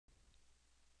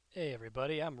Hey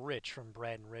everybody, I'm Rich from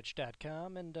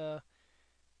bradandrich.com, and well,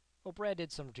 Brad did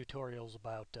some tutorials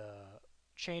about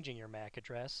changing your MAC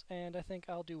address, and I think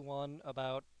I'll do one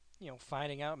about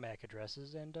finding out MAC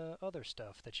addresses and other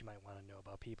stuff that you might want to know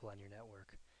about people on your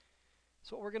network.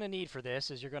 So what we're going to need for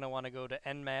this is you're going to want to go to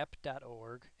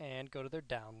nmap.org and go to their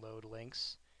download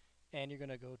links, and you're going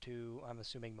to go to, I'm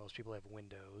assuming most people have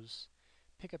Windows,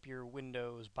 pick up your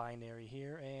Windows binary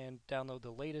here and download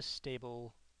the latest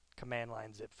stable command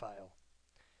line zip file.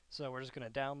 So we're just going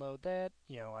to download that.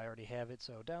 I already have it,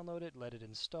 so download it, let it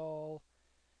install,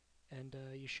 and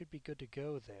you should be good to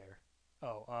go there.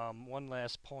 Oh, one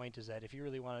last point is that if you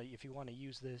want to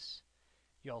use this,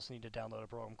 you also need to download a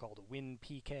program called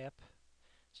WinPcap,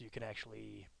 so you can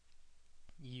actually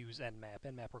use nmap.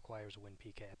 Nmap requires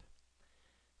WinPcap.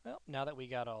 Well, now that we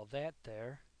got all that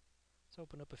there, let's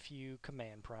open up a few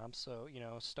command prompts. So,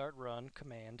 start run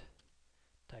command.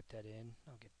 Type that in.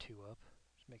 I'll get two up.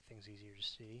 Just make things easier to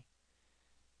see.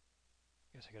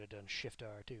 Guess I could have done Shift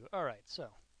R too. Alright, so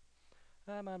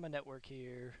I'm on my network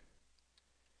here,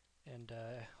 and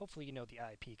hopefully you know the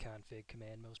ipconfig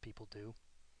command. Most people do.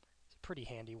 It's a pretty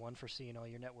handy one for seeing all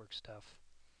your network stuff.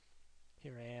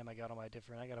 Here I am. I got a bunch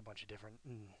of different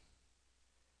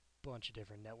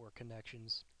network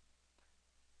connections.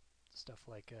 Stuff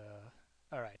like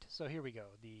Alright, so here we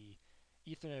go. The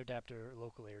Ethernet adapter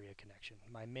local area connection.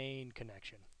 My main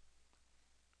connection.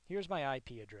 Here's my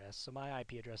IP address. So my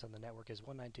IP address on the network is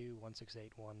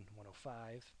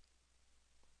 192.168.1.105.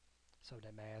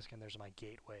 Subnet mask, and there's my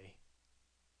gateway,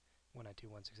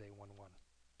 192.168.1.1.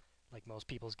 Like most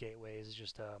people's gateways, is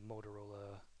just a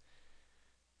Motorola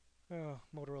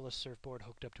surfboard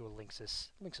hooked up to a Linksys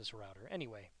router.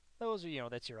 Anyway,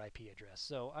 that's your IP address.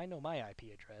 So I know my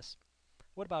IP address.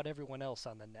 What about everyone else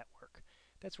on the network?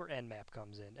 That's where nmap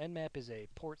comes in. Nmap is a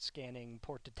port scanning,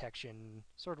 port detection,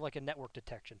 sort of like a network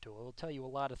detection tool. It'll tell you a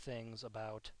lot of things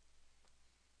about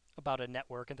a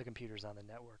network and the computers on the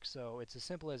network. So it's as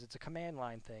simple as it's a command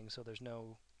line thing, so there's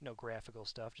no graphical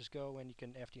stuff. Just go and you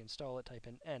can, after you install it, type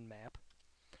in nmap,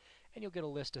 and you'll get a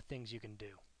list of things you can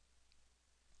do.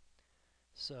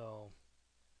 So,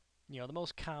 the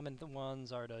most common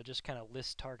ones are to just kind of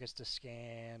list targets to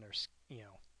scan, or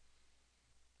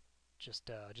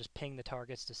just ping the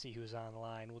targets to see who's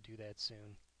online. We'll do that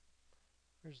soon.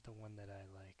 Where's the one that I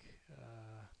like?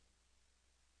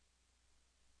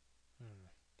 All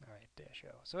right,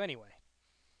 -o. So anyway,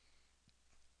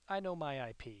 I know my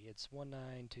IP. It's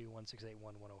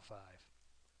 192.168.1.105.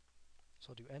 So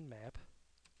I'll do nmap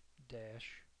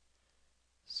dash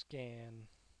scan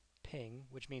ping,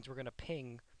 which means we're going to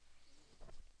ping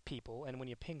people, and when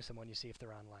you ping someone, you see if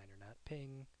they're online or not.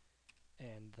 Ping,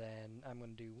 and then I'm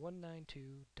going to do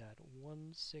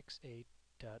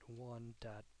 192.168.1.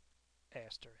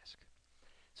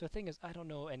 So the thing is, I don't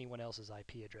know anyone else's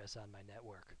IP address on my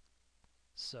network.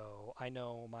 So I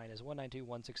know mine is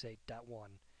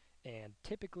 192.168.1, and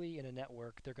typically in a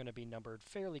network, they're going to be numbered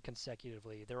fairly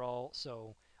consecutively. They're all,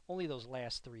 so only those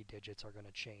last three digits are going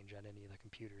to change on any of the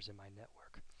computers in my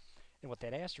network. And what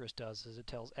that asterisk does is it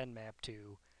tells nmap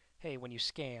to, hey, when you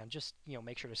scan, just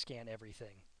make sure to scan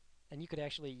everything. And you could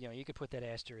actually, you could put that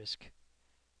asterisk,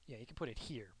 you could put it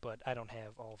here, but I don't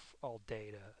have all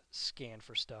day to scan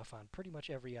for stuff on pretty much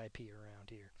every IP around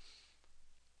here.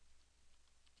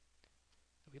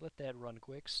 We let that run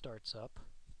quick. Starts up.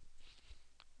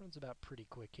 Runs about pretty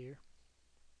quick here.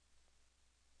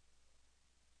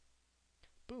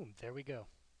 Boom, there we go.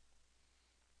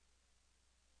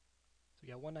 So we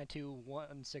got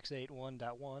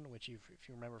 192.168.1.1, which if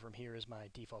you remember from here is my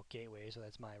default gateway, so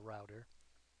that's my router.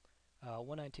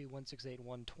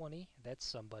 192.168.1.20, that's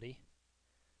somebody.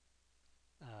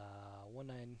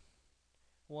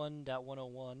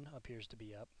 191.101 appears to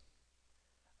be up.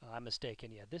 I'm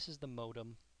mistaken, yeah, this is the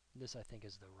modem. This, I think,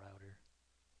 is the router.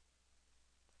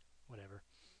 Whatever.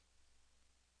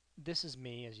 This is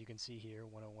me, as you can see here,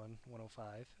 101,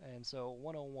 105. And so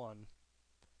 101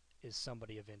 is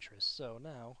somebody of interest. So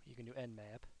now you can do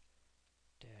nmap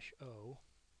 -o,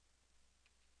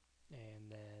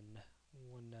 and then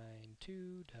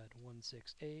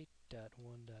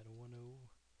 192.168.1.10,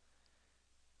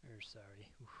 or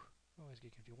sorry, I always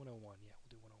get confused. 101, yeah, we'll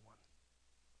do 101.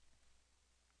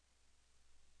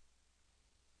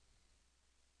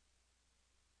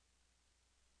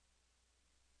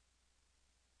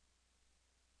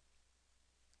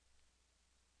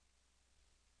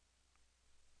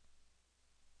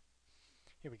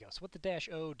 Here we go. So what the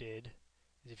 -o did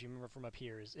is, if you remember from up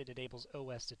here, is it enables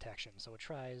OS detection. So it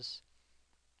tries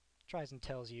and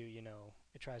tells you,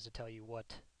 it tries to tell you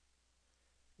what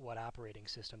operating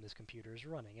system this computer is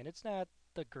running. And it's not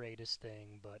the greatest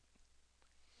thing, but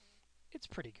it's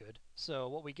pretty good. So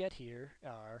what we get here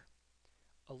are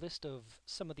a list of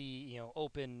some of the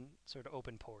open sort of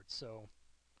open ports. So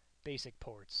basic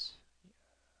ports,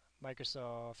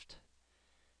 Microsoft,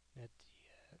 Net,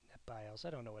 NetBIOS. I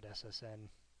don't know what SSN.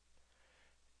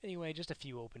 Anyway, just a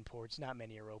few open ports. Not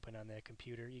many are open on that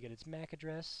computer. You get its MAC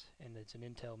address, and it's an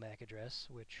Intel MAC address,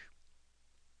 which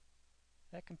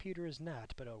that computer is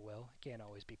not. But oh well, it can't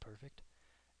always be perfect.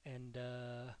 And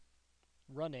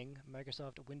running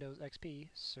Microsoft Windows XP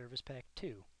Service Pack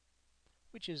 2,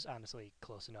 which is honestly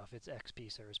close enough. It's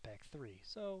XP Service Pack 3.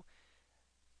 So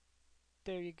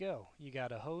there you go. You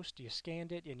got a host, you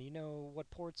scanned it, and you know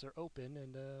what ports are open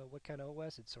and what kind of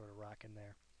OS it's sort of rocking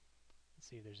there. Let's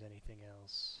see if there's anything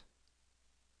else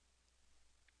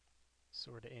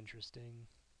sort of interesting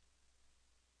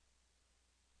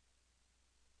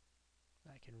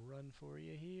I can run for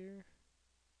you here.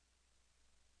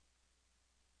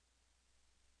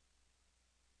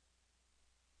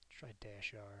 Try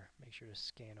dash R. Make sure to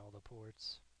scan all the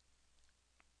ports.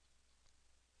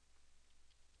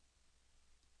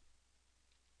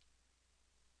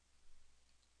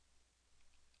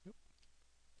 Oop.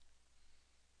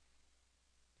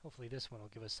 Hopefully this one will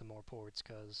give us some more ports,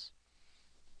 because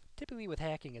typically with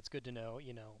hacking it's good to know,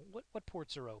 what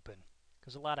ports are open.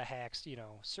 Because a lot of hacks,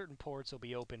 certain ports will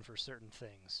be open for certain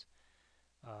things.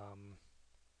 Um,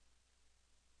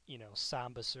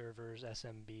 Samba servers,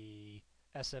 SMB,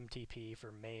 SMTP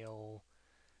for mail.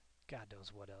 God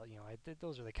knows what else.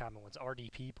 Those are the common ones.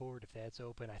 RDP port, if that's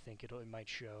open, I think it might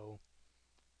show.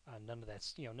 None of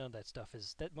that stuff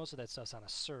is that. Most of that stuff's on a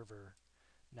server,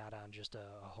 not on just a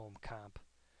home comp.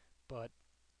 But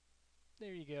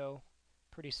there you go.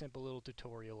 Pretty simple little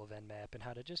tutorial of nmap and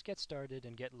how to just get started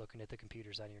and get looking at the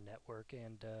computers on your network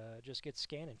and just get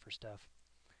scanning for stuff.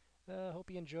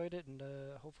 Hope you enjoyed it, and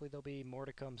hopefully there'll be more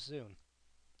to come soon.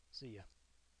 See ya.